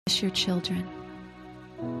Your children.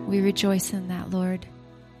 We rejoice in that, Lord.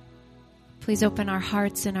 Please open our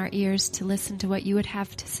hearts and our ears to listen to what you would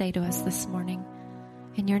have to say to us this morning.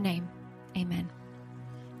 In your name, amen.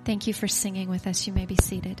 Thank you for singing with us. You may be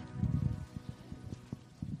seated.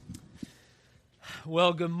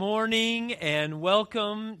 Well, good morning and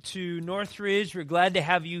welcome to Northridge. We're glad to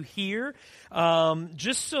have you here.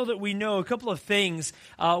 Just so that we know a couple of things,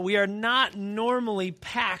 we are not normally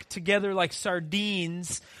packed together like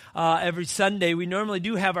sardines every Sunday. We normally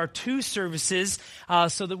do have our two services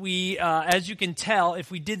so that we, as you can tell,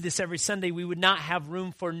 if we did this every Sunday, we would not have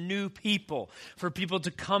room for new people, for people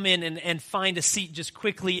to come in and find a seat just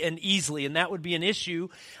quickly and easily. And that would be an issue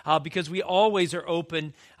because we always are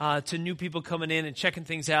open to new people coming in and checking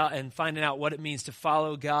things out and finding out what it means to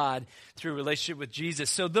follow God through a relationship with Jesus.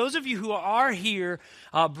 So those of you who are here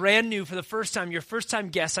brand new for the first time, your first time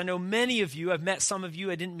guests, I know many of you, I've met some of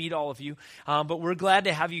you, I didn't meet all of you, but we're glad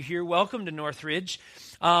to have you here. Welcome to Northridge.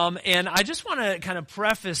 And I just want to kind of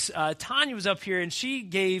preface, Tanya was up here and she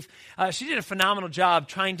did a phenomenal job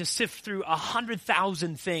trying to sift through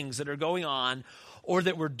 100,000 things that are going on or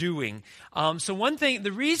that we're doing. So one thing,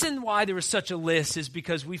 the reason why there was such a list is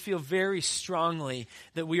because we feel very strongly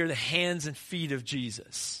that we are the hands and feet of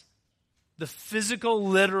Jesus. The physical,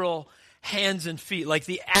 literal hands and feet, like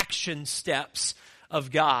the action steps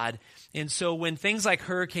of God. And so when things like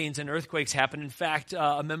hurricanes and earthquakes happen, in fact,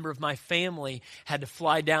 a member of my family had to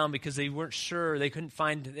fly down because they weren't sure, they couldn't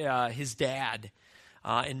find his dad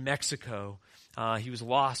in Mexico. He was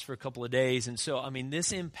lost for a couple of days. And so, I mean,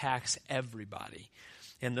 this impacts everybody.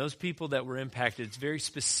 And those people that were impacted, it's very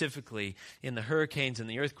specifically in the hurricanes and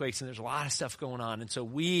the earthquakes, and there's a lot of stuff going on. And so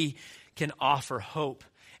we can offer hope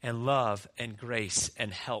and love and grace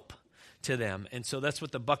and help to them. And so that's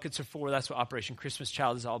what the buckets are for. That's what Operation Christmas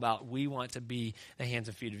Child is all about. We want to be the hands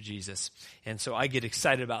and feet of Jesus. And so I get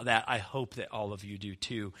excited about that. I hope that all of you do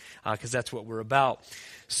too, because that's what we're about.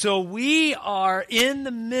 So we are in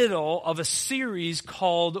the middle of a series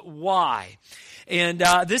called Why. And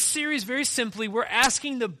this series, very simply, we're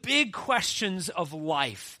asking the big questions of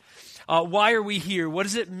life. Why are we here? What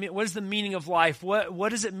is the meaning of life? What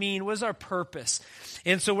does it mean? What is our purpose?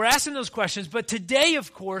 And so we're asking those questions. But today,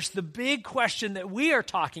 of course, the big question that we are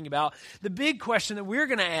talking about, the big question that we're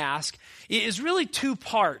going to ask is really two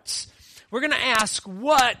parts. We're going to ask,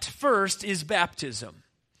 what first is baptism?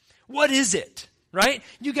 What is it? Right?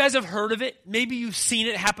 You guys have heard of it. Maybe you've seen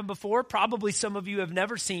it happen before. Probably some of you have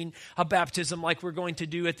never seen a baptism like we're going to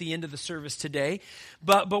do at the end of the service today.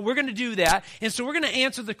 But we're going to do that. And so we're going to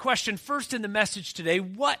answer the question first in the message today.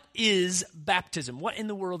 What is baptism? What in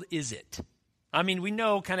the world is it? I mean, we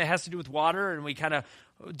know kind of has to do with water and we kind of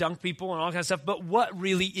dunk people and all kind of stuff. But what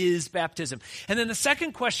really is baptism? And then the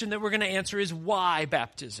second question that we're going to answer is why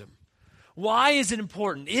baptism? Why is it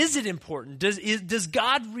important? Is it important? Does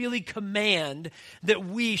God really command that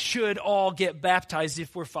we should all get baptized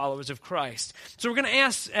if we're followers of Christ? So we're going to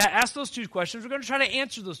ask those two questions. We're going to try to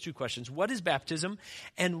answer those two questions. What is baptism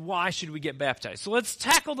and why should we get baptized? So let's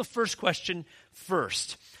tackle the first question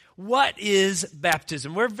first. What is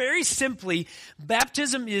baptism? Where very simply,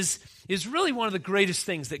 baptism is really one of the greatest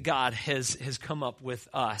things that God has come up with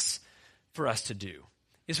for us to do.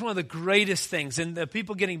 It's one of the greatest things. And the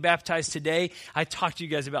people getting baptized today, I talked to you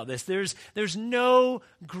guys about this. There's no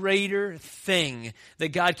greater thing that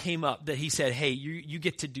God came up that he said, hey, you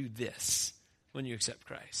get to do this when you accept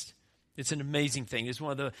Christ. It's an amazing thing. It's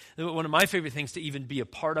one of my favorite things to even be a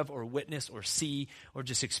part of or witness or see or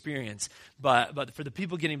just experience. But for the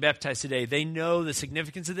people getting baptized today, they know the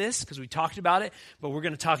significance of this because we talked about it, but we're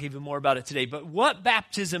going to talk even more about it today. But what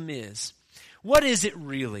baptism is, what is it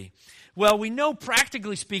really? Well, we know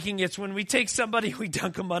practically speaking, it's when we take somebody, we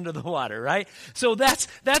dunk them under the water, right? So that's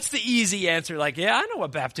the easy answer. Like, yeah, I know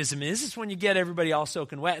what baptism is. It's when you get everybody all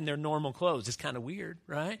soaking wet in their normal clothes. It's kind of weird,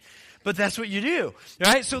 right? But that's what you do,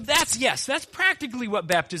 right? So that's practically what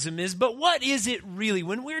baptism is. But what is it really?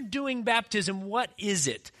 When we're doing baptism, what is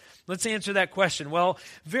it? Let's answer that question. Well,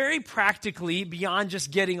 very practically, beyond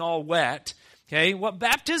just getting all wet, okay, what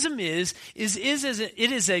baptism is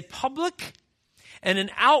it is a public and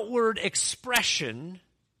an outward expression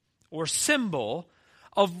or symbol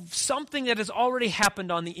of something that has already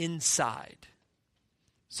happened on the inside.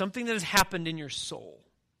 Something that has happened in your soul.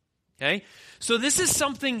 Okay? So this is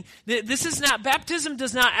something, baptism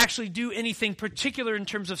does not actually do anything particular in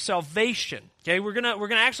terms of salvation. Okay? We're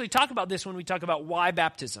gonna actually talk about this when we talk about why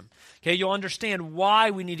baptism. Okay? You'll understand why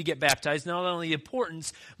we need to get baptized, not only the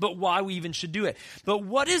importance, but why we even should do it. But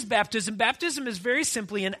what is baptism? Baptism is very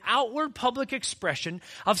simply an outward public expression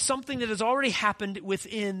of something that has already happened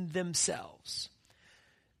within themselves.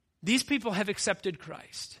 these people have accepted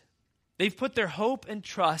Christ. They've put their hope and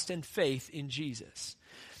trust and faith in Jesus.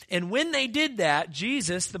 And when they did that,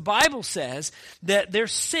 Jesus, the Bible says that their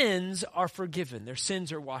sins are forgiven. Their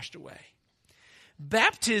sins are washed away.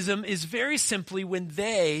 Baptism is very simply when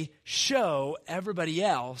they show everybody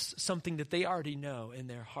else something that they already know in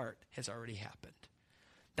their heart has already happened.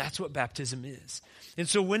 That's what baptism is. And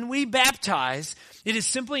so when we baptize, it is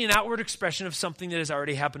simply an outward expression of something that has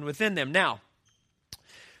already happened within them. Now,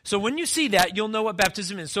 so when you see that, you'll know what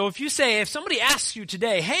baptism is. So if somebody asks you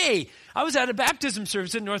today, hey, I was at a baptism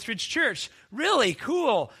service at Northridge Church. Really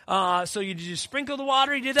cool. So did you sprinkle the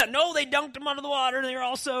water? You did that? No, they dunked them under the water and they were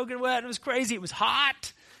all soaking wet and it was crazy. It was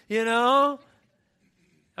hot,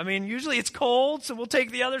 I mean, usually it's cold, so we'll take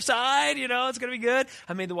the other side, it's going to be good.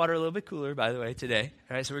 I made the water a little bit cooler, by the way, today.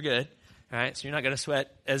 All right, so we're good. All right, so you're not going to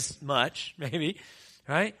sweat as much, maybe.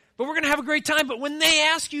 All right? But we're going to have a great time. But when they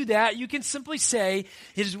ask you that, you can simply say,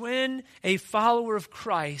 it is when a follower of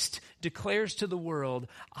Christ declares to the world,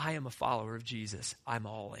 I am a follower of Jesus. I'm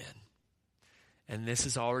all in. And this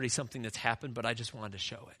is already something that's happened, but I just wanted to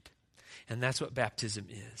show it. And that's what baptism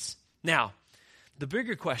is. Now, the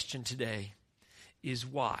bigger question today is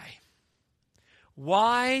why?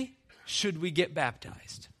 Why should we get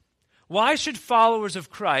baptized? Why should followers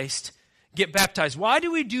of Christ get baptized? Why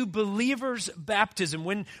do we do believers' baptism?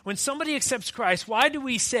 When somebody accepts Christ, why do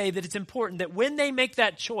we say that it's important that when they make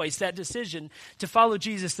that choice, that decision to follow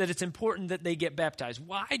Jesus, that it's important that they get baptized?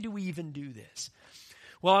 Why do we even do this?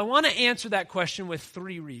 Well, I want to answer that question with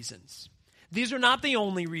 3 reasons. These are not the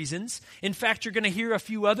only reasons. In fact, you're going to hear a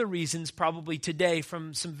few other reasons probably today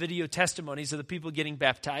from some video testimonies of the people getting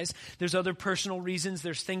baptized. There's other personal reasons.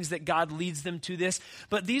 There's things that God leads them to this.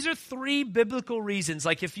 But these are 3 biblical reasons.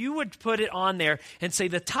 Like if you would put it on there and say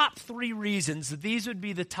the top 3 reasons, these would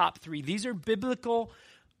be the top 3. These are biblical,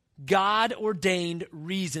 God-ordained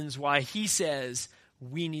reasons why he says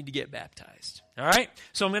we need to get baptized. All right?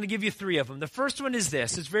 So I'm going to give you 3 of them. The first one is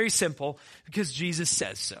this. It's very simple because Jesus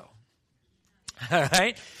says so. All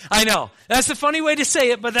right? I know. That's a funny way to say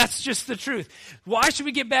it, but that's just the truth. Why should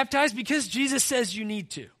we get baptized? Because Jesus says you need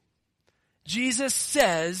to. Jesus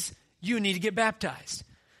says you need to get baptized.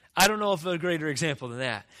 I don't know of a greater example than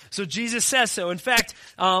that. So Jesus says so. In fact,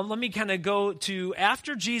 let me kind of go to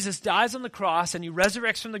after Jesus dies on the cross and he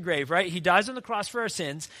resurrects from the grave, right? He dies on the cross for our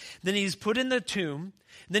sins. Then he's put in the tomb.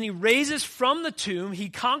 Then he raises from the tomb. He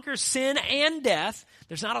conquers sin and death.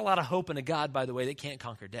 There's not a lot of hope in a God, by the way, that can't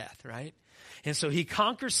conquer death, right? And so he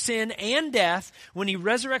conquers sin and death when he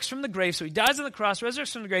resurrects from the grave. So he dies on the cross,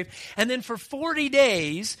 resurrects from the grave. And then for 40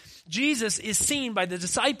 days, Jesus is seen by the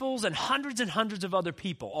disciples and hundreds of other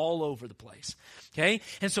people all over the place. Okay?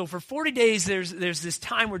 And so for 40 days, there's this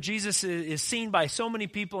time where Jesus is seen by so many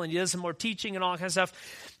people and he does some more teaching and all that kind of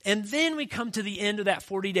stuff. And then we come to the end of that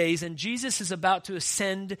 40 days and Jesus is about to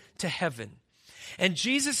ascend to heaven. And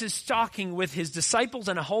Jesus is talking with his disciples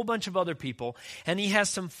and a whole bunch of other people, and he has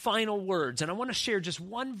some final words. And I want to share just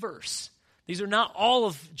one verse. These are not all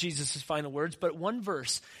of Jesus' final words, but one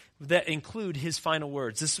verse that include his final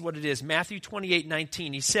words. This is what it is. Matthew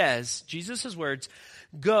 28:19. He says, Jesus' words,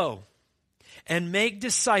 "Go and make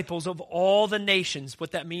disciples of all the nations."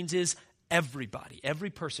 What that means is everybody, every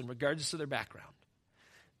person, regardless of their background.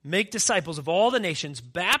 Make disciples of all the nations,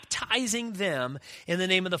 baptizing them in the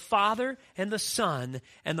name of the Father and the Son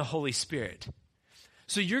and the Holy Spirit.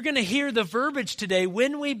 So you're going to hear the verbiage today.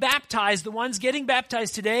 When we baptize, the ones getting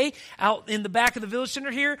baptized today, out in the back of the Village Center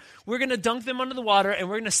here, we're going to dunk them under the water and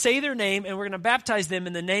we're going to say their name and we're going to baptize them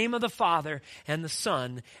in the name of the Father and the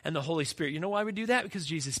Son and the Holy Spirit. You know why we do that? Because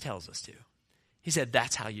Jesus tells us to. He said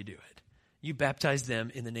that's how you do it. You baptize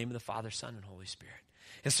them in the name of the Father, Son, and Holy Spirit.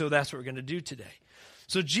 And so that's what we're going to do today.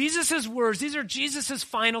 So Jesus' words, these are Jesus'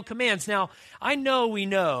 final commands. Now, I know we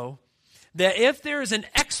know that if there is an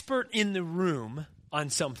expert in the room on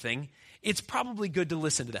something, it's probably good to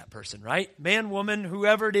listen to that person, right? Man, woman,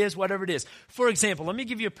 whoever it is, whatever it is. For example, let me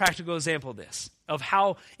give you a practical example of this, of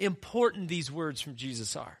how important these words from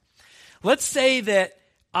Jesus are. Let's say that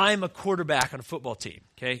I'm a quarterback on a football team,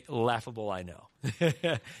 okay? Laughable, I know.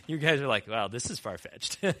 You guys are like, wow, this is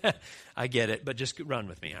far-fetched. I get it, but just run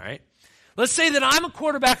with me, all right? Let's say that I'm a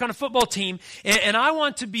quarterback on a football team, and I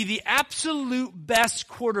want to be the absolute best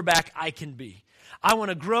quarterback I can be. I want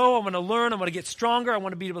to grow, I want to learn, I want to get stronger, I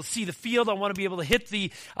want to be able to see the field, I want to be able to hit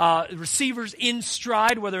the receivers in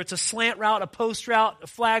stride, whether it's a slant route, a post route, a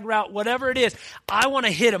flag route, whatever it is. I want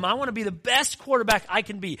to hit them. I want to be the best quarterback I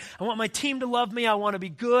can be. I want my team to love me. I want to be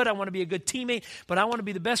good. I want to be a good teammate, but I want to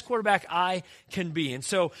be the best quarterback I can be. And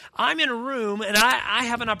so I'm in a room, and I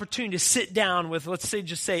have an opportunity to sit down with, let's say,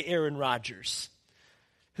 just say Aaron Rodgers,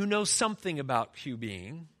 who knows something about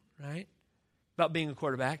QBing, right? About being a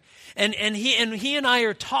quarterback. And he and I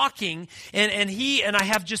are talking, and I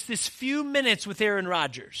have just this few minutes with Aaron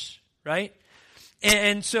Rodgers, right?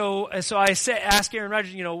 And so I ask Aaron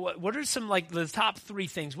Rodgers, what are some like the top 3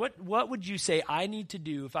 things? What would you say I need to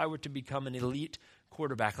do if I were to become an elite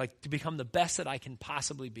quarterback, like to become the best that I can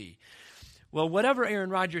possibly be? Well, whatever Aaron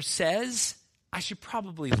Rodgers says, I should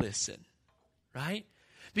probably listen, right?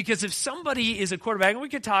 Because if somebody is a quarterback, and we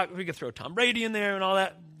could throw Tom Brady in there and all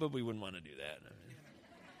that, but we wouldn't want to do that.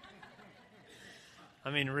 I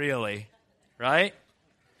mean, really, right?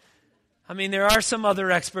 I mean, there are some other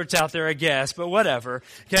experts out there, I guess, but whatever,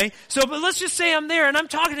 okay? But let's just say I'm there, and I'm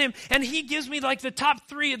talking to him, and he gives me like the top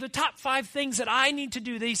 3 or the top 5 things that I need to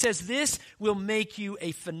do. That he says, this will make you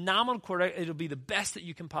a phenomenal quarterback. It'll be the best that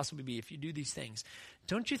you can possibly be if you do these things.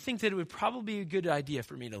 Don't you think that it would probably be a good idea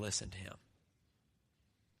for me to listen to him?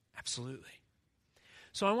 Absolutely.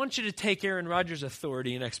 So I want you to take Aaron Rodgers'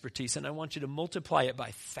 authority and expertise, and I want you to multiply it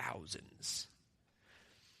by thousands.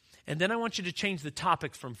 And then I want you to change the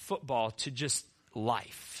topic from football to just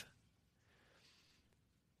life.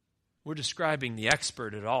 We're describing the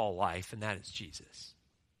expert at all life, and that is Jesus.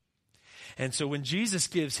 And so when Jesus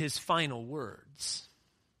gives his final words,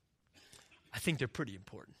 I think they're pretty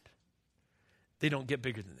important. They don't get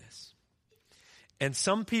bigger than this. And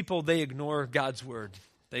some people, they ignore God's word.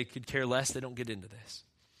 They could care less. They don't get into this.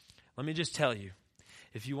 Let me just tell you,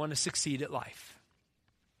 if you want to succeed at life,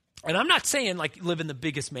 and I'm not saying like live in the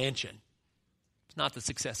biggest mansion. It's not the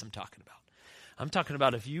success I'm talking about. I'm talking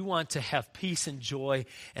about if you want to have peace and joy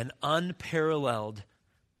and unparalleled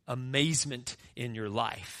amazement in your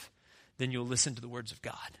life, then you'll listen to the words of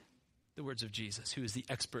God, the words of Jesus, who is the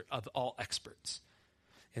expert of all experts.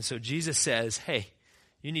 And so Jesus says, hey,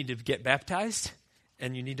 you need to get baptized,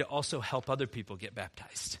 and you need to also help other people get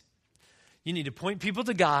baptized. You need to point people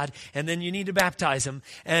to God, and then you need to baptize them,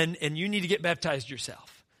 and you need to get baptized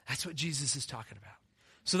yourself. That's what Jesus is talking about.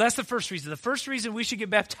 So that's the first reason. The first reason we should get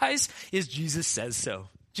baptized is Jesus says so.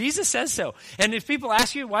 Jesus says so. And if people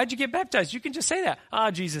ask you, why'd you get baptized? You can just say that.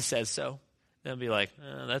 Jesus says so. They'll be like,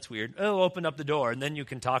 that's weird. It'll open up the door, and then you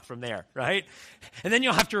can talk from there, right? And then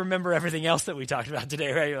you'll have to remember everything else that we talked about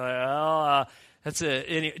today, right? You're like,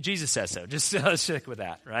 Jesus says so. Just stick with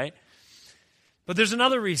that, right? But there's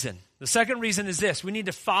another reason. The second reason is this. We need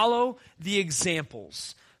to follow the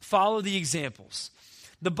examples. Follow the examples.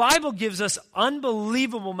 The Bible gives us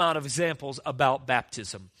unbelievable amount of examples about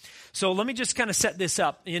baptism. So let me just kind of set this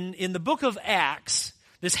up. In the book of Acts,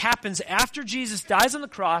 this happens after Jesus dies on the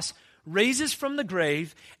cross, raises from the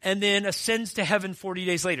grave, and then ascends to heaven 40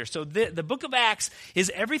 days later. So the book of Acts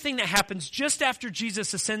is everything that happens just after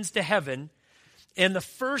Jesus ascends to heaven and the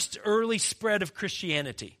first early spread of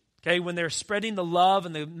Christianity. Okay, when they're spreading the love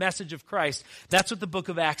and the message of Christ, that's what the book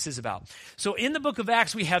of Acts is about. So in the book of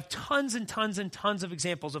Acts, we have tons and tons and tons of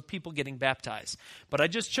examples of people getting baptized. But I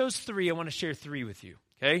just chose 3. I want to share 3 with you.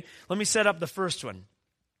 Okay, let me set up the first one.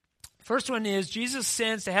 First one is Jesus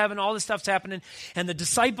ascends to heaven, all this stuff's happening, and the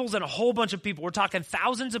disciples and a whole bunch of people, we're talking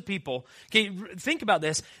thousands of people. Okay, think about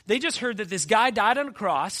this. They just heard that this guy died on a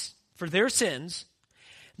cross for their sins.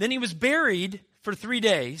 Then he was buried for 3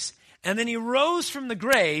 days. And then he rose from the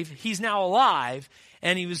grave. He's now alive,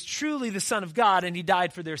 and he was truly the Son of God, and he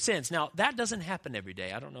died for their sins. Now, that doesn't happen every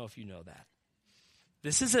day. I don't know if you know that.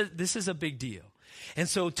 This is a big deal. And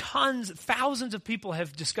so thousands of people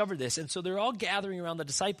have discovered this, and so they're all gathering around the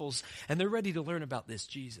disciples, and they're ready to learn about this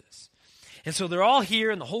Jesus. And so they're all here,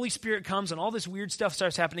 and the Holy Spirit comes, and all this weird stuff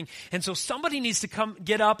starts happening. And so somebody needs to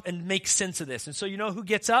get up and make sense of this. And so you know who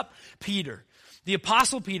gets up? Peter. The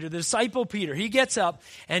apostle Peter, the disciple Peter, he gets up,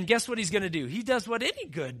 and guess what he's going to do? He does what any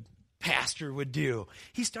good pastor would do.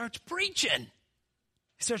 He starts preaching.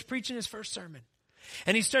 He starts preaching his first sermon.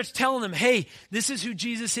 And he starts telling them, hey, this is who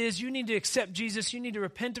Jesus is. You need to accept Jesus. You need to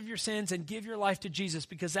repent of your sins and give your life to Jesus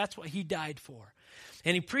because that's what he died for.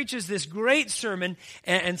 And he preaches this great sermon,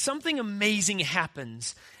 and something amazing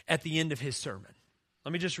happens at the end of his sermon.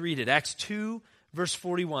 Let me just read it. Acts 2, verse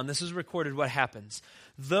 41. This is recorded what happens.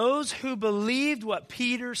 Those who believed what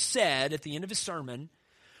Peter said at the end of his sermon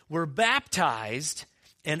were baptized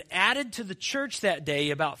and added to the church that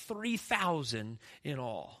day about 3,000 in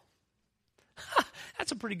all.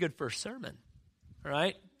 That's a pretty good first sermon, all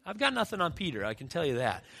right? I've got nothing on Peter, I can tell you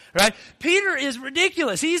that, right? Peter is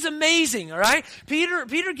ridiculous. He's amazing, all right? Peter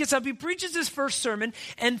gets up, he preaches his first sermon,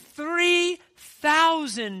 and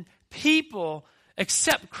 3,000 people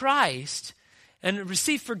accept Christ and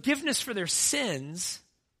receive forgiveness for their sins.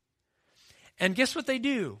 And guess what they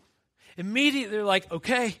do? Immediately they're like,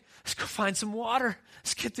 okay, let's go find some water.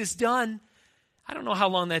 Let's get this done. I don't know how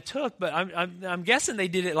long that took, but I'm guessing they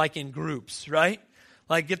did it like in groups, right?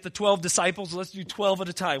 Like get the 12 disciples, let's do 12 at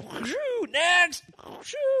a time. Next,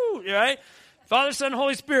 right? Father, Son,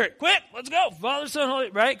 Holy Spirit, quick, let's go. Father, Son, Holy,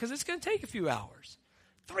 right? Because it's going to take a few hours.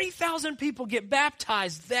 3,000 people get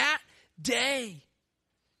baptized that day.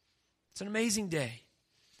 It's an amazing day.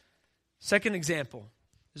 Second example,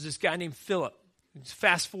 there's this guy named Philip.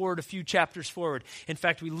 Fast forward a few chapters forward. In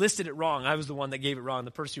fact, we listed it wrong. I was the one that gave it wrong.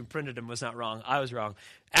 The person who printed them was not wrong. I was wrong.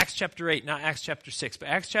 Acts chapter 8, not Acts chapter 6, but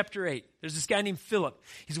Acts chapter 8. There's this guy named Philip.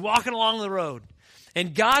 He's walking along the road,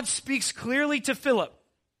 and God speaks clearly to Philip.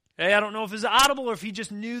 Okay, I don't know if it's audible or if he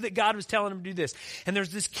just knew that God was telling him to do this. And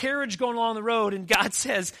there's this carriage going along the road, and God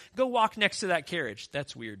says, go walk next to that carriage.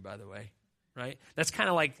 That's weird, by the way, right? That's kind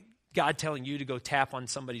of like God telling you to go tap on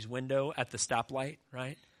somebody's window at the stoplight,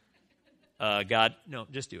 right? God, no,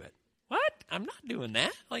 just do it. What? I'm not doing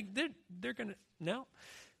that. Like, they're going to, no.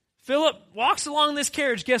 Philip walks along this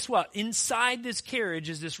carriage. Guess what? Inside this carriage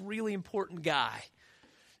is this really important guy,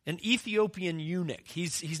 an Ethiopian eunuch.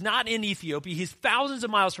 He's not in Ethiopia. He's thousands of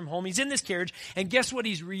miles from home. He's in this carriage, and guess what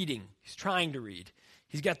he's reading? He's trying to read.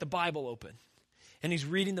 He's got the Bible open, and he's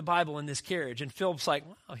reading the Bible in this carriage. And Philip's like,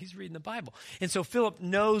 wow, he's reading the Bible. And so Philip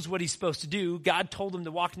knows what he's supposed to do. God told him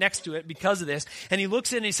to walk next to it because of this. And he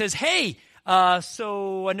looks in and he says, hey,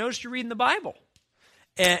 so I noticed you're reading the Bible.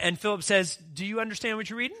 And Philip says, do you understand what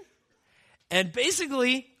you're reading? And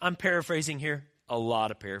basically, I'm paraphrasing here, a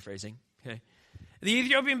lot of paraphrasing. Okay. The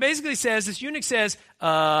Ethiopian basically says, this eunuch says,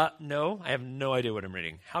 no, I have no idea what I'm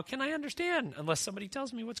reading. How can I understand unless somebody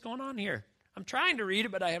tells me what's going on here? I'm trying to read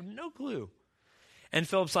it, but I have no clue. And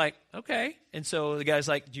Philip's like, okay. And so the guy's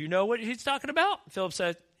like, do you know what he's talking about? Philip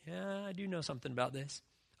says, yeah, I do know something about this.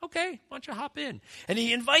 Okay, why don't you hop in? And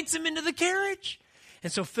he invites him into the carriage.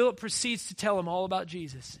 And so Philip proceeds to tell him all about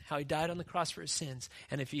Jesus, how he died on the cross for his sins.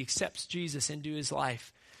 And if he accepts Jesus into his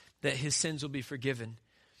life, that his sins will be forgiven.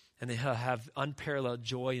 And that he'll have unparalleled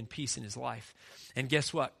joy and peace in his life. And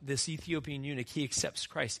guess what? This Ethiopian eunuch, he accepts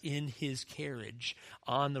Christ in his carriage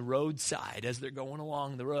on the roadside as they're going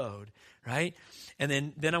along the road, right?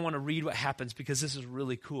 And then I want to read what happens because this is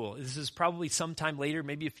really cool. This is probably sometime later,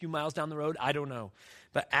 maybe a few miles down the road. I don't know.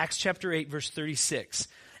 But Acts chapter 8, verse 36.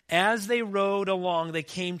 As they rode along, they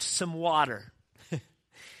came to some water.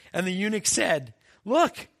 And the eunuch said,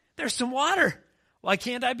 look, there's some water. Why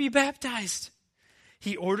can't I be baptized?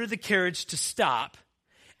 He ordered the carriage to stop,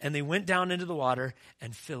 and they went down into the water,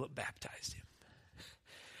 and Philip baptized him.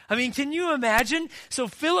 I mean, can you imagine? So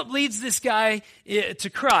Philip leads this guy to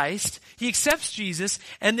Christ. He accepts Jesus,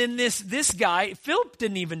 and then this guy, Philip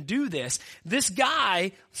didn't even do this. This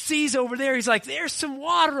guy sees over there, he's like, there's some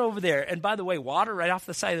water over there. And by the way, water right off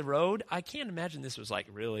the side of the road, I can't imagine this was like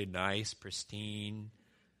really nice, pristine,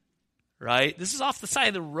 right? This is off the side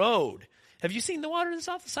of the road. Have you seen the water that's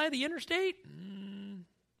off the side of the interstate?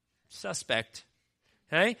 Suspect.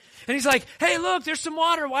 Okay? And he's like, hey, look, there's some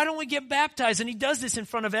water. Why don't we get baptized? And he does this in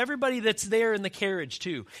front of everybody that's there in the carriage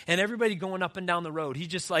too. And everybody going up and down the road. He's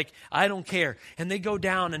just like, I don't care. And they go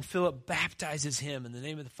down and Philip baptizes him in the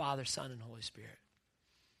name of the Father, Son, and Holy Spirit.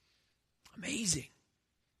 Amazing.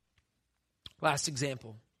 Last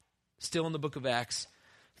example. Still in the book of Acts.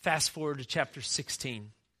 Fast forward to chapter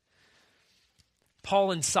 16.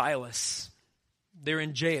 Paul and Silas, they're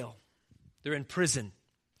in jail. They're in prison.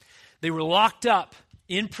 They were locked up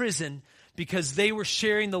in prison because they were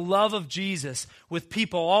sharing the love of Jesus with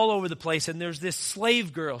people all over the place. And there's this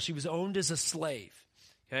slave girl. She was owned as a slave.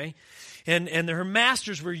 Okay? And her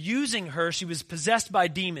masters were using her. She was possessed by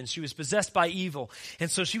demons. She was possessed by evil. And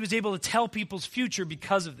so she was able to tell people's future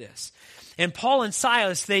because of this. And Paul and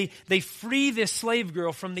Silas, they free this slave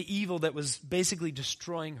girl from the evil that was basically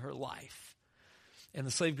destroying her life. And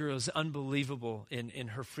the slave girl was unbelievable in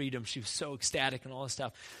her freedom. She was so ecstatic and all this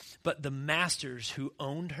stuff. But the masters who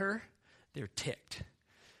owned her, they're ticked.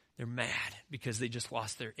 They're mad because they just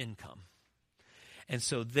lost their income. And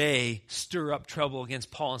so they stir up trouble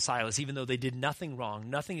against Paul and Silas, even though they did nothing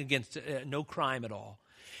wrong, nothing against, no crime at all.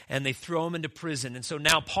 And they throw them into prison. And so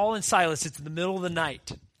now Paul and Silas, it's in the middle of the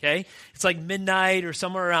night. Okay? It's like midnight or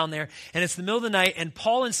somewhere around there. And it's the middle of the night, and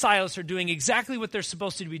Paul and Silas are doing exactly what they're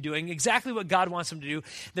supposed to be doing, exactly what God wants them to do.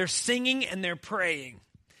 They're singing and they're praying.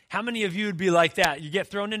 How many of you would be like that? You get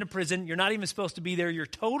thrown into prison. You're not even supposed to be there. You're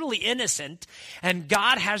totally innocent. And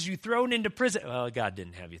God has you thrown into prison. Well, God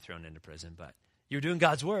didn't have you thrown into prison, but you're doing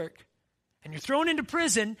God's work. And you're thrown into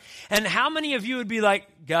prison. And how many of you would be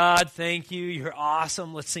like, God, thank you. You're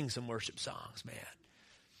awesome. Let's sing some worship songs, man.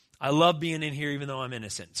 I love being in here even though I'm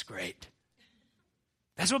innocent. It's great.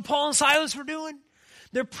 That's what Paul and Silas were doing.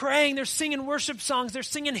 They're praying. They're singing worship songs. They're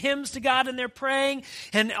singing hymns to God and they're praying.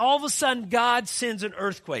 And all of a sudden, God sends an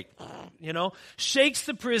earthquake, shakes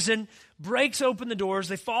the prison, breaks open the doors.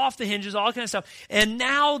 They fall off the hinges, all kind of stuff. And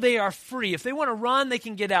now they are free. If they want to run, they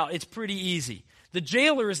can get out. It's pretty easy. The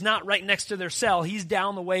jailer is not right next to their cell. He's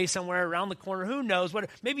down the way somewhere around the corner. Who knows?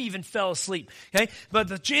 Maybe even fell asleep. Okay? But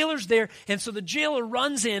the jailer's there. And so the jailer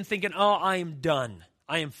runs in thinking, oh, I am done.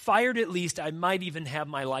 I am fired at least. I might even have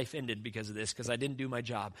my life ended because of this, because I didn't do my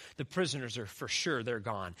job. The prisoners are for sure, they're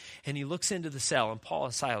gone. And he looks into the cell, and Paul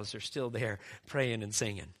and Silas are still there praying and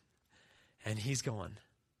singing. And he's going,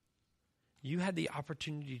 you had the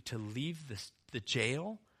opportunity to leave the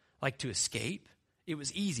jail, like to escape. It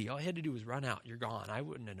was easy. All you had to do was run out. You're gone. I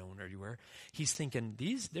wouldn't have known where you were. He's thinking,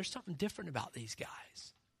 there's something different about these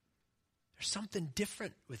guys. There's something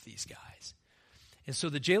different with these guys. And so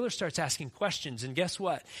the jailer starts asking questions, and guess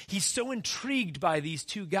what? He's so intrigued by these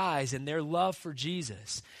two guys and their love for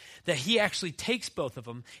Jesus that he actually takes both of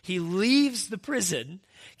them. He leaves the prison.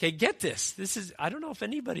 Okay, get this. I don't know if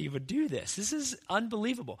anybody would do this. This is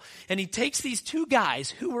unbelievable. And he takes these two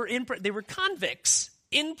guys who were they were convicts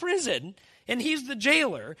in prison, and he's the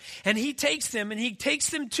jailer, and he takes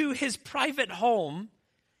them to his private home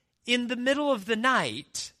in the middle of the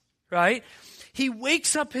night, right? He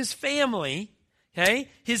wakes up his family, okay,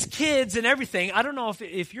 his kids and everything. I don't know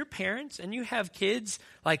if you're parents and you have kids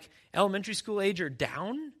like elementary school age or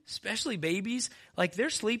down, especially babies, like they're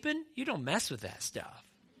sleeping, you don't mess with that stuff.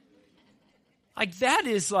 Like that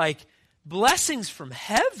is like blessings from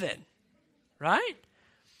heaven, right?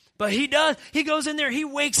 But he does. He goes in there. He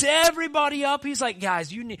wakes everybody up. He's like,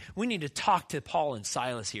 guys, we need to talk to Paul and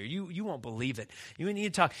Silas here. You won't believe it. You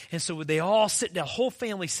need to talk. And so they all sit down. The whole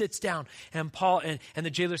family sits down. And Paul and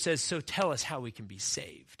the jailer says, so tell us how we can be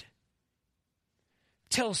saved.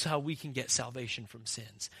 Tell us how we can get salvation from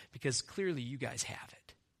sins. Because clearly you guys have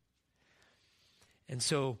it. And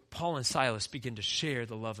so Paul and Silas begin to share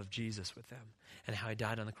the love of Jesus with them. And how he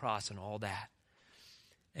died on the cross and all that.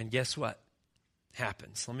 And guess what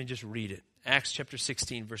happens? Let me just read it. Acts chapter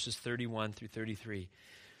 16, verses 31 through 33.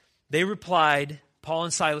 Paul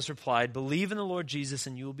and Silas replied, believe in the Lord Jesus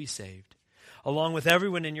and you will be saved, along with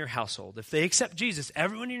everyone in your household. If they accept Jesus,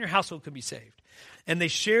 everyone in your household can be saved. And they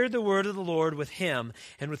shared the word of the Lord with him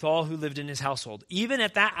and with all who lived in his household. Even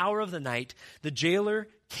at that hour of the night, the jailer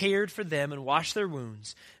cared for them and washed their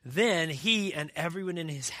wounds. Then he and everyone in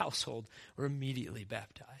his household were immediately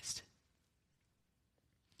baptized.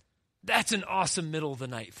 That's an awesome middle of the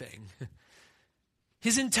night thing.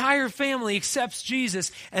 His entire family accepts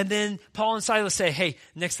Jesus, and then Paul and Silas say, hey,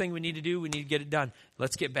 next thing we need to do, we need to get it done.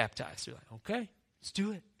 Let's get baptized. They're like, okay, let's do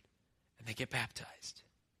it. And they get baptized.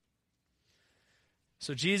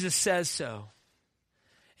 So Jesus says so.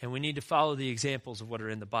 And we need to follow the examples of what are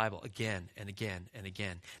in the Bible again and again and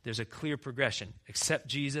again. There's a clear progression. Accept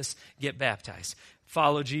Jesus, get baptized.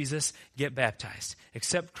 Follow Jesus, get baptized.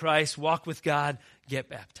 Accept Christ, walk with God, get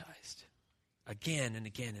baptized. Again and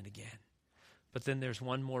again and again. But then there's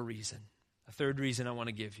one more reason. A third reason I want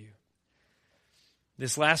to give you.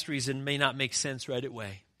 This last reason may not make sense right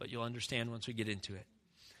away, but you'll understand once we get into it.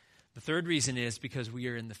 The third reason is because we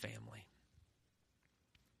are in the family.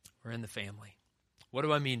 We're in the family. What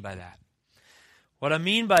do I mean by that? What I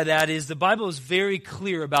mean by that is the Bible is very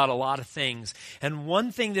clear about a lot of things. And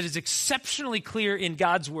one thing that is exceptionally clear in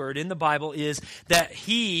God's word, in the Bible, is that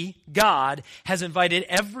He, God, has invited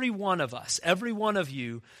every one of us, every one of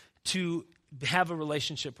you, to have a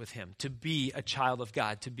relationship with Him, to be a child of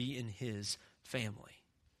God, to be in His family.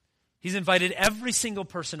 He's invited every single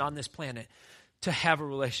person on this planet to have a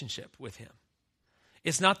relationship with Him.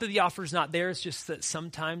 It's not that the offer is not there. It's just that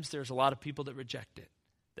sometimes there's a lot of people that reject it,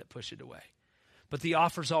 that push it away. But the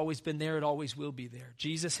offer's always been there. It always will be there.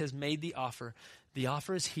 Jesus has made the offer. The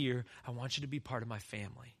offer is here. I want you to be part of my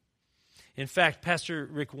family. In fact, Pastor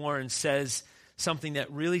Rick Warren says something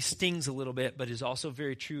that really stings a little bit, but is also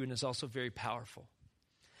very true and is also very powerful.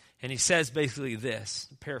 And he says basically this,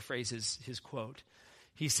 paraphrases his quote.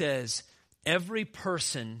 He says, every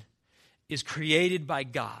person is created by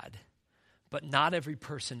God, but not every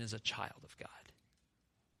person is a child of God.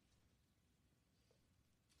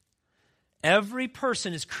 Every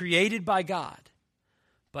person is created by God,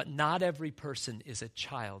 but not every person is a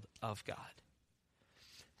child of God.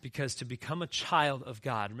 Because to become a child of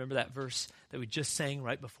God, remember that verse that we just sang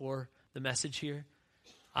right before the message here?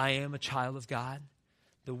 I am a child of God.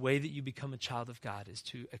 The way that you become a child of God is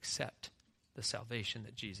to accept the salvation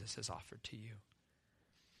that Jesus has offered to you.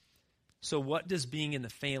 So what does being in the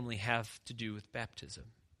family have to do with baptism?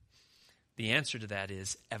 The answer to that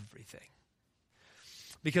is everything.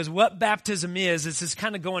 Because what baptism is this is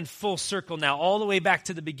kind of going full circle now, all the way back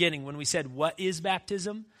to the beginning when we said, what is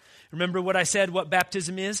baptism? Remember what I said, what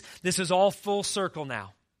baptism is? This is all full circle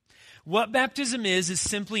now. What baptism is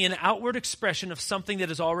simply an outward expression of something that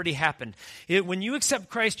has already happened. When you accept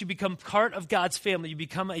Christ, you become part of God's family. You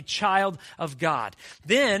become a child of God.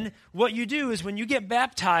 Then what you do is when you get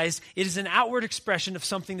baptized, it is an outward expression of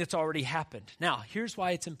something that's already happened. Now, here's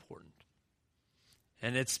why it's important.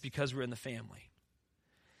 And it's because we're in the family.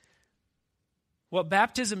 What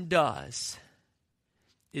baptism does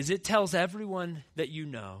is it tells everyone that you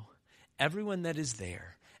know, everyone that is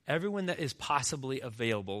there, everyone that is possibly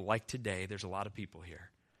available, like today, there's a lot of people here.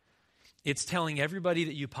 It's telling everybody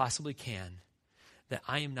that you possibly can that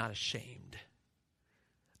I am not ashamed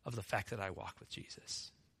of the fact that I walk with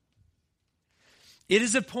Jesus. It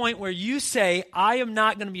is a point where you say, I am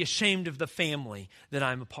not going to be ashamed of the family that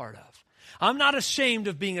I'm a part of. I'm not ashamed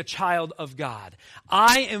of being a child of God.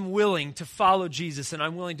 I am willing to follow Jesus, and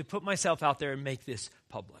I'm willing to put myself out there and make this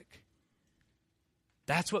public.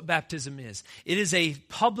 That's what baptism is. It is a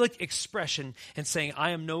public expression and saying,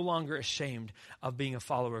 I am no longer ashamed of being a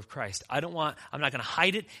follower of Christ. I'm not going to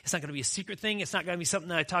hide it. It's not going to be a secret thing. It's not going to be something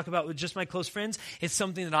that I talk about with just my close friends. It's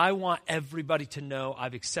something that I want everybody to know.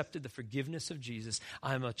 I've accepted the forgiveness of Jesus.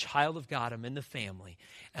 I'm a child of God. I'm in the family,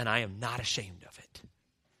 and I am not ashamed of it.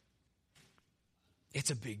 It's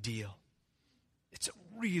a big deal. It's a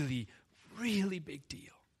really, really big deal.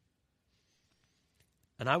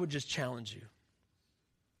 And I would just challenge you.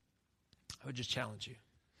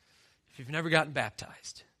 If you've never gotten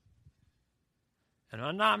baptized, and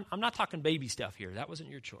I'm not talking baby stuff here. That wasn't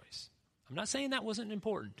your choice. I'm not saying that wasn't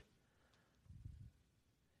important.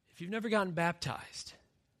 If you've never gotten baptized,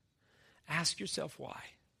 ask yourself why.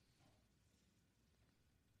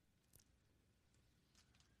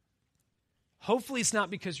 Hopefully it's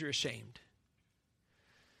not because you're ashamed.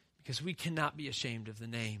 Because we cannot be ashamed of the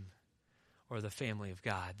name or the family of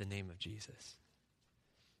God, the name of Jesus.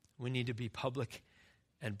 We need to be public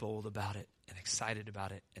and bold about it and excited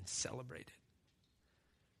about it and celebrate it.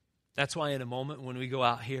 That's why in a moment when we go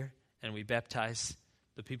out here and we baptize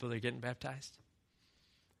the people that are getting baptized,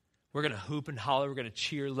 we're going to hoop and holler. We're going to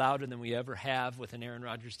cheer louder than we ever have with an Aaron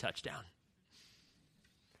Rodgers touchdown.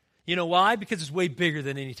 You know why? Because it's way bigger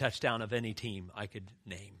than any touchdown of any team I could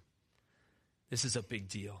name. This is a big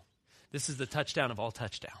deal. This is the touchdown of all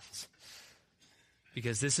touchdowns.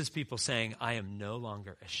 Because this is people saying, I am no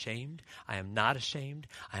longer ashamed. I am not ashamed.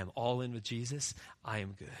 I am all in with Jesus. I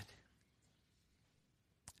am good.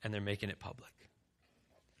 And they're making it public.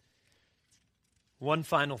 One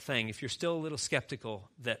final thing, if you're still a little skeptical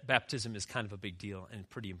that baptism is kind of a big deal and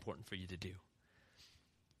pretty important for you to do.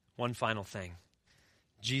 One final thing.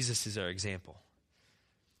 Jesus is our example.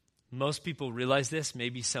 Most people realize this,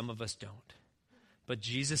 maybe some of us don't. But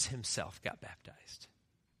Jesus himself got baptized.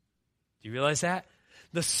 Do you realize that?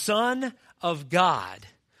 The Son of God,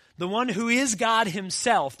 the one who is God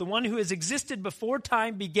himself, the one who has existed before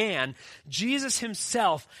time began, Jesus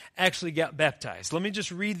himself actually got baptized. Let me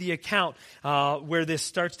just read the account where this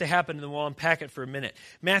starts to happen, and then we'll unpack it for a minute.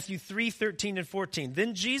 Matthew 3:13 and 14.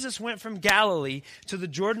 Then Jesus went from Galilee to the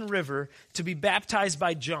Jordan River to be baptized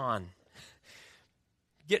by John.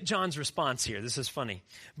 Get John's response here. This is funny.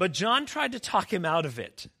 But John tried to talk him out of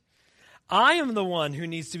it. I am the one who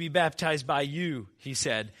needs to be baptized by you, he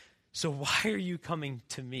said. So why are you coming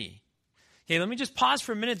to me? Okay, let me just pause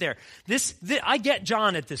for a minute there. I get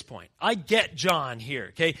John at this point. I get John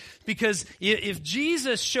here, okay? Because if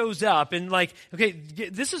Jesus shows up and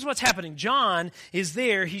this is what's happening. John is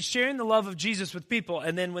there. He's sharing the love of Jesus with people.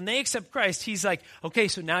 And then when they accept Christ, he's like, okay,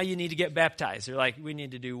 so now you need to get baptized. They're like, we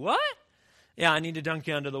need to do what? Yeah, I need to dunk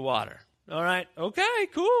you under the water. All right, okay,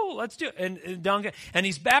 cool, let's do it. And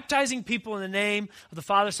he's baptizing people in the name of the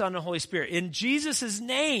Father, Son, and the Holy Spirit. In Jesus'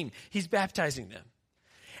 name, he's baptizing them.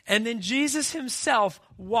 And then Jesus himself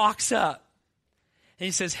walks up and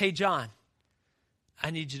he says, hey, John,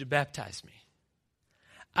 I need you to baptize me.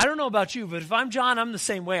 I don't know about you, but if I'm John, I'm the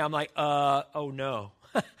same way. I'm like, oh no,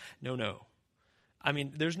 no. I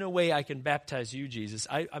mean, there's no way I can baptize you, Jesus.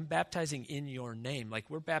 I'm baptizing in your name.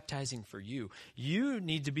 Like, we're baptizing for you. You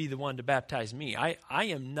need to be the one to baptize me.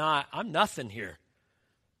 I'm nothing here.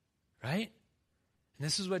 Right? And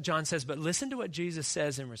this is what John says. But listen to what Jesus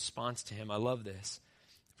says in response to him. I love this.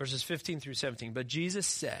 Verses 15 through 17. But Jesus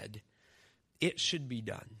said, it should be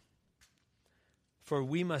done. For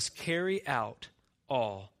we must carry out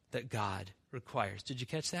all that God requires. Did you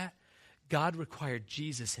catch that? God required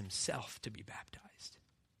Jesus himself to be baptized.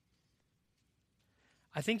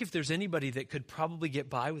 I think if there's anybody that could probably get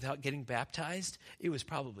by without getting baptized, it was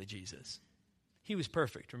probably Jesus. He was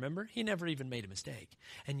perfect, remember? He never even made a mistake.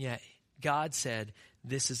 And yet, God said,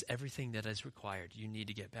 this is everything that is required. You need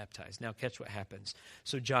to get baptized. Now catch what happens.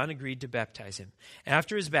 So John agreed to baptize him.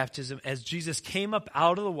 After his baptism, as Jesus came up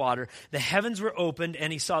out of the water, the heavens were opened,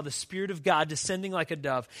 and he saw the Spirit of God descending like a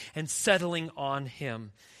dove and settling on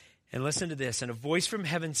him. And listen to this. And a voice from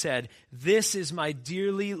heaven said, "This is my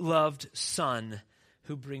dearly loved Son,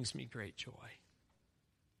 who brings me great joy."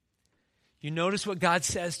 You notice what God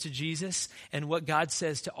says to Jesus and what God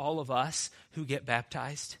says to all of us who get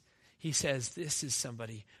baptized? He says, this is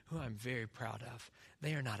somebody who I'm very proud of.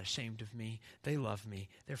 They are not ashamed of me. They love me.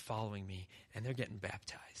 They're following me, and they're getting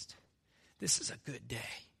baptized. This is a good day.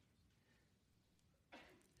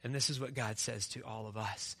 And this is what God says to all of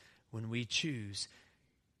us when we choose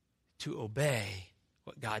to obey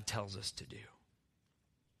what God tells us to do.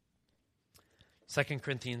 2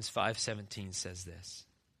 Corinthians 5:17 says this.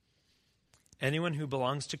 Anyone who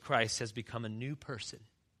belongs to Christ has become a new person.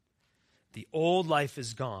 The old life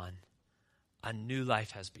is gone. A new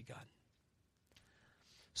life has begun.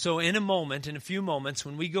 So in a few moments,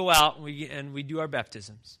 when we go out and we do our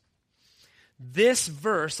baptisms, this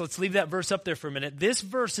verse, let's leave that verse up there for a minute. This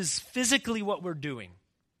verse is physically what we're doing.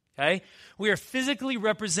 Okay? We are physically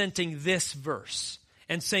representing this verse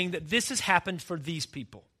and saying that this has happened for these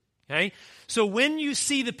people. Okay? So when you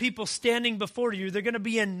see the people standing before you, they're going to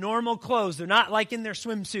be in normal clothes. They're not like in their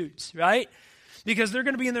swimsuits, right? Because they're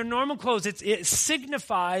going to be in their normal clothes. It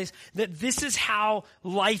signifies that this is how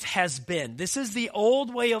life has been. This is the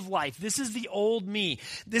old way of life. This is the old me.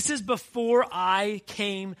 This is before I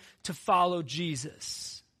came to follow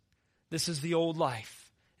Jesus. This is the old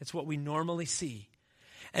life. It's what we normally see.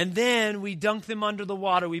 And then we dunk them under the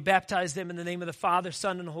water. We baptize them in the name of the Father,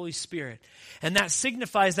 Son, and Holy Spirit. And that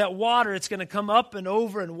signifies that water, it's going to come up and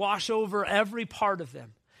over and wash over every part of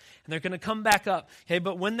them. And they're going to come back up. Okay,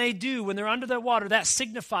 but when they do, when they're under that water, that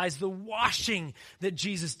signifies the washing that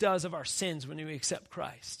Jesus does of our sins when we accept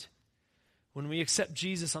Christ. When we accept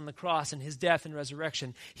Jesus on the cross and his death and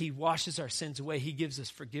resurrection, he washes our sins away. He gives us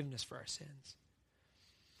forgiveness for our sins.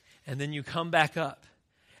 And then you come back up,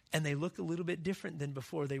 and they look a little bit different than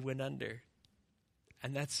before they went under.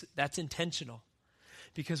 And that's intentional.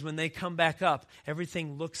 Because when they come back up,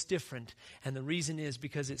 everything looks different. And the reason is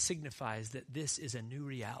because it signifies that this is a new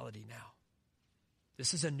reality now.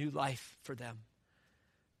 This is a new life for them.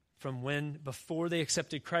 From when before they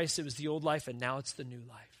accepted Christ, it was the old life, and now it's the new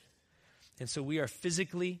life. And so we are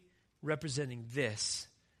physically representing this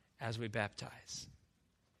as we baptize.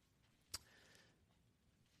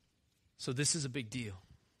 So this is a big deal.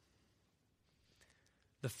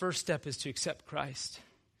 The first step is to accept Christ.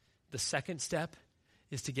 The second step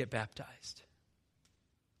is to get baptized.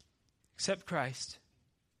 Accept Christ.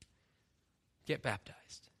 Get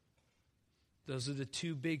baptized. Those are the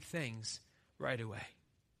two big things right away.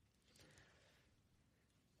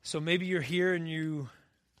 So maybe you're here and you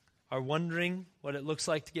are wondering what it looks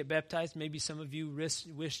like to get baptized. Maybe some of you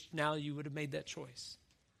wish now you would have made that choice.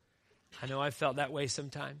 I know I've felt that way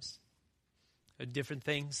sometimes. Different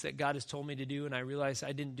things that God has told me to do, and I realize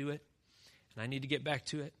I didn't do it, and I need to get back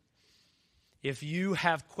to it. If you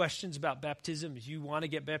have questions about baptism, if you want to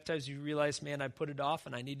get baptized, you realize, man, I put it off,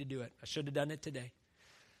 and I need to do it. I should have done it today.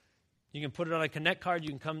 You can put it on a Connect card. You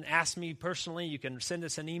can come and ask me personally. You can send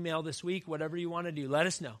us an email this week, whatever you want to do. Let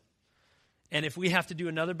us know. And if we have to do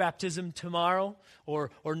another baptism tomorrow or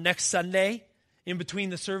next Sunday in between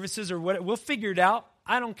the services or what, we'll figure it out.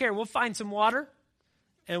 I don't care. We'll find some water,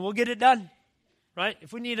 and we'll get it done. Right?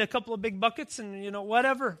 If we need a couple of big buckets and,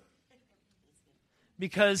 whatever.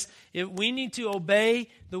 Because we need to obey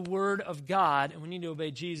the word of God, and we need to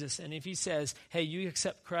obey Jesus. And if he says, hey, you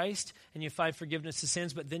accept Christ and you find forgiveness of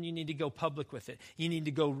sins, but then you need to go public with it. You need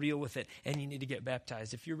to go real with it, and you need to get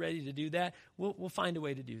baptized. If you're ready to do that, we'll find a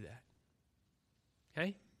way to do that.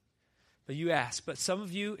 Okay? But you ask. But some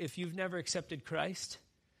of you, if you've never accepted Christ,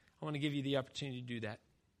 I want to give you the opportunity to do that.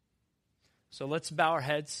 So let's bow our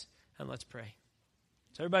heads and let's pray.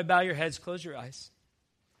 So everybody bow your heads, close your eyes.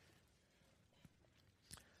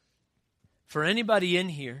 For anybody in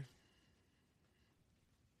here,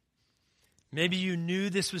 maybe you knew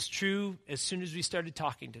this was true as soon as we started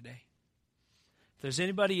talking today. If there's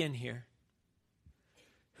anybody in here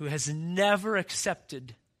who has never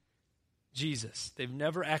accepted Jesus, they've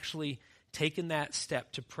never actually taken that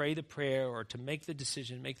step to pray the prayer or to make the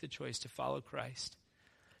decision, make the choice to follow Christ.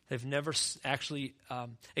 They've never actually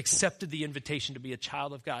accepted the invitation to be a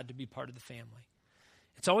child of God, to be part of the family.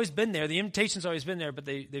 It's always been there. The invitation's always been there, but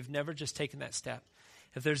they've never just taken that step.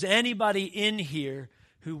 If there's anybody in here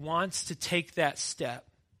who wants to take that step,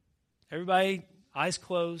 everybody, eyes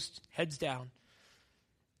closed, heads down.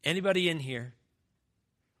 Anybody in here,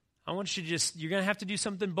 I want you to you're going to have to do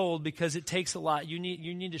something bold because it takes a lot. You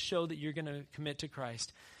need to show that you're going to commit to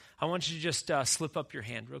Christ. I want you to just slip up your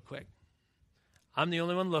hand real quick. I'm the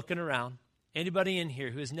only one looking around. Anybody in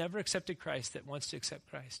here who has never accepted Christ that wants to accept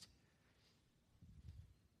Christ?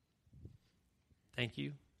 Thank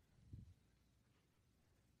you.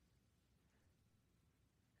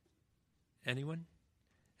 Anyone?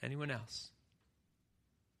 Anyone else?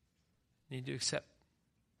 Need to accept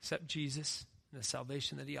Jesus and the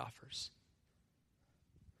salvation that he offers.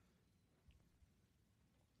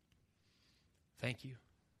 Thank you.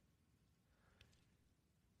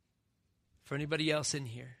 For anybody else in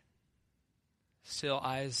here, still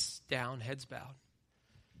eyes down, heads bowed,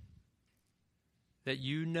 that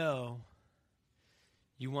you know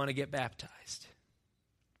you want to get baptized.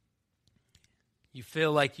 You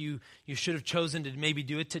feel like you should have chosen to maybe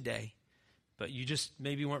do it today, but you just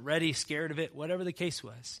maybe weren't ready, scared of it, whatever the case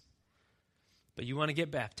was. But you want to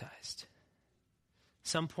get baptized.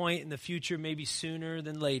 Some point in the future, maybe sooner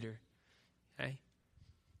than later. Okay?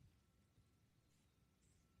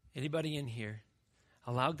 Anybody in here?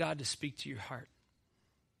 Allow God to speak to your heart.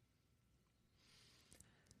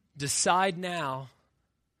 Decide now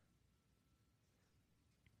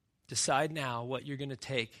what you're going to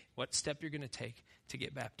take, what step you're going to take to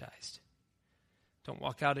get baptized. Don't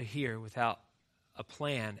walk out of here without a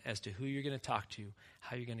plan as to who you're going to talk to,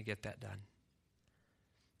 how you're going to get that done.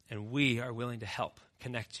 And we are willing to help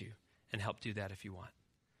connect you and help do that if you want.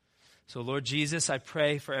 So, Lord Jesus, I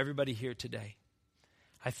pray for everybody here today.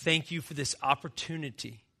 I thank you for this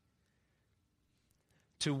opportunity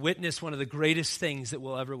to witness one of the greatest things that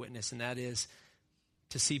we'll ever witness, and that is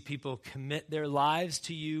to see people commit their lives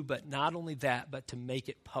to you, but not only that, but to make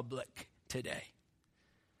it public today.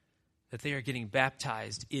 That they are getting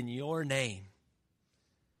baptized in your name.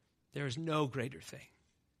 There is no greater thing.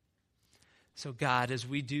 So God, as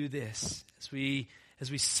we do this, as we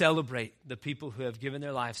celebrate the people who have given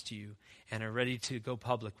their lives to you and are ready to go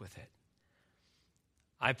public with it,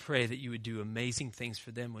 I pray that you would do amazing things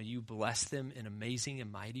for them. Will you bless them in amazing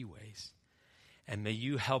and mighty ways? And may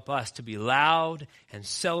you help us to be loud and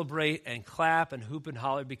celebrate and clap and hoop and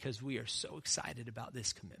holler because we are so excited about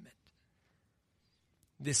this commitment.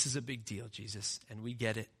 This is a big deal, Jesus, and we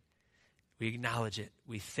get it. We acknowledge it.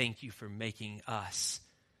 We thank you for making us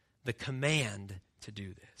the command to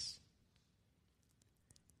do this.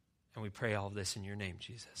 And we pray all of this in your name,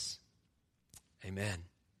 Jesus. Amen.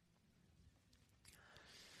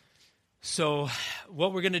 So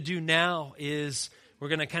what we're going to do now is we're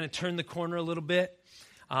going to kind of turn the corner a little bit.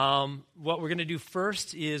 What we're going to do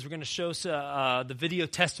first is we're going to show the video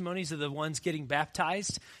testimonies of the ones getting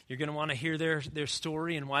baptized. You're going to want to hear their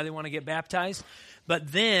story and why they want to get baptized.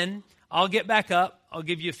 But then I'll get back up. I'll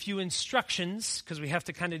give you a few instructions because we have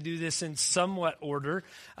to kind of do this in somewhat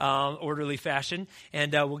orderly fashion.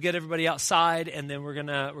 And we'll get everybody outside, and then we're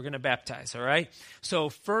gonna baptize. All right. So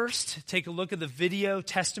first, take a look at the video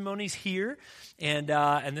testimonies here, and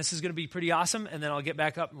this is going to be pretty awesome. And then I'll get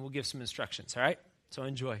back up and we'll give some instructions. All right. So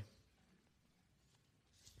enjoy.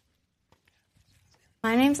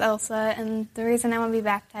 My name's Elsa, and the reason I want to be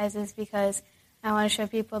baptized is because I want to show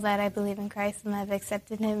people that I believe in Christ and I've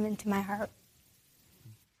accepted him into my heart.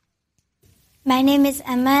 My name is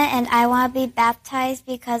Emma, and I want to be baptized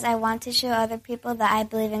because I want to show other people that I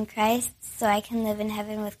believe in Christ so I can live in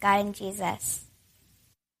heaven with God and Jesus.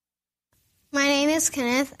 My name is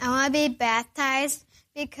Kenneth. I want to be baptized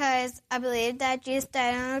because I believe that Jesus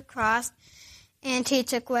died on the cross and he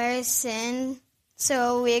took away our sin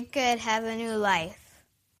so we could have a new life.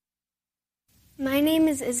 My name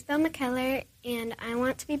is Isabel McKellar, and I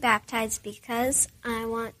want to be baptized because I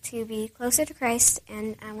want to be closer to Christ,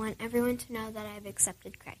 and I want everyone to know that I've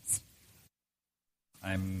accepted Christ.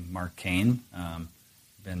 I'm Mark Kane.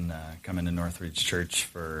 Been coming to Northridge Church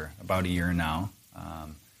for about a year now,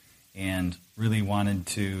 and really wanted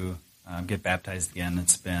to get baptized again.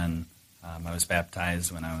 It's been I was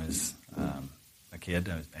baptized when I was a kid.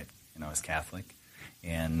 I was Catholic.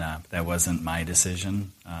 And that wasn't my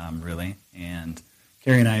decision, really. And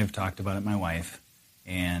Carrie and I have talked about it, my wife,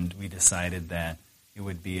 and we decided that it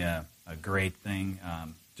would be a great thing,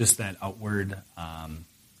 just that outward, that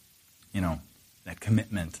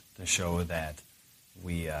commitment to show that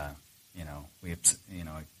we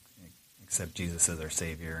accept Jesus as our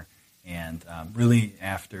Savior. And really,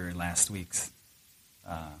 after last week's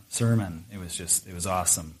sermon, it was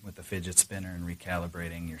awesome with the fidget spinner and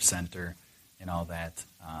recalibrating your center and all that.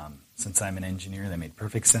 Since I'm an engineer, that made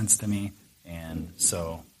perfect sense to me, and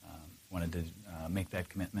so wanted to make that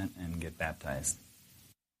commitment and get baptized.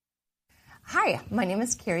 Hi, my name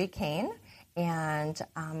is Carrie Kane, And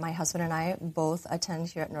my husband and I both attend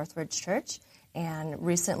here at Northridge Church. And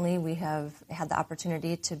recently we have had the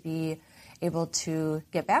opportunity to be able to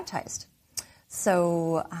get baptized.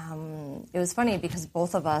 So it was funny because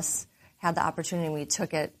both of us had the opportunity. We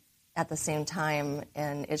took it at the same time.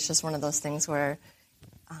 And it's just one of those things where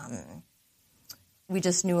we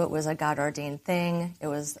just knew it was a God-ordained thing. It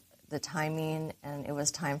was the timing, and it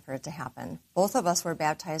was time for it to happen. Both of us were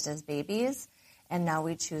baptized as babies, and now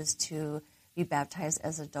we choose to be baptized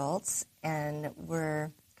as adults, and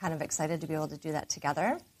we're kind of excited to be able to do that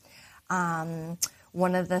together.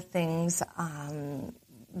 One of the things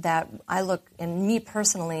that I look, and me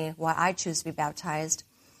personally, why I choose to be baptized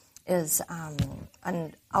is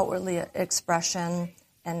an outwardly expression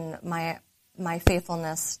and my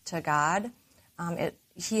faithfulness to God.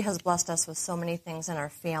 He has blessed us with so many things in our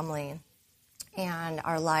family and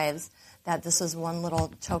our lives that this is one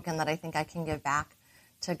little token that I think I can give back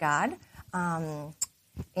to God. And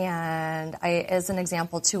as an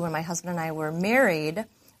example, too, when my husband and I were married,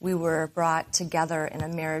 we were brought together in a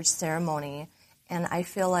marriage ceremony, and I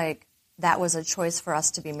feel like that was a choice for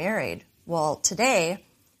us to be married. Well, today,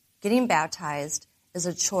 getting baptized is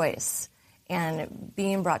a choice, and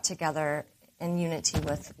being brought together in unity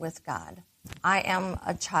with God. I am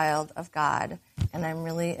a child of God, and I'm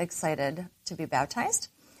really excited to be baptized.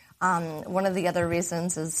 One of the other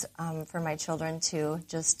reasons is for my children to,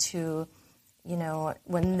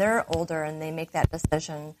 when they're older and they make that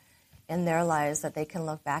decision in their lives, that they can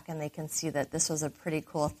look back and they can see that this was a pretty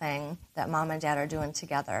cool thing that mom and dad are doing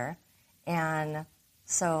together. And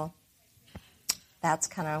so that's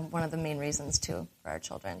kind of one of the main reasons, too, for our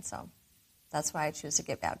children. So that's why I choose to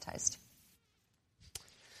get baptized.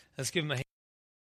 Let's give them a hand.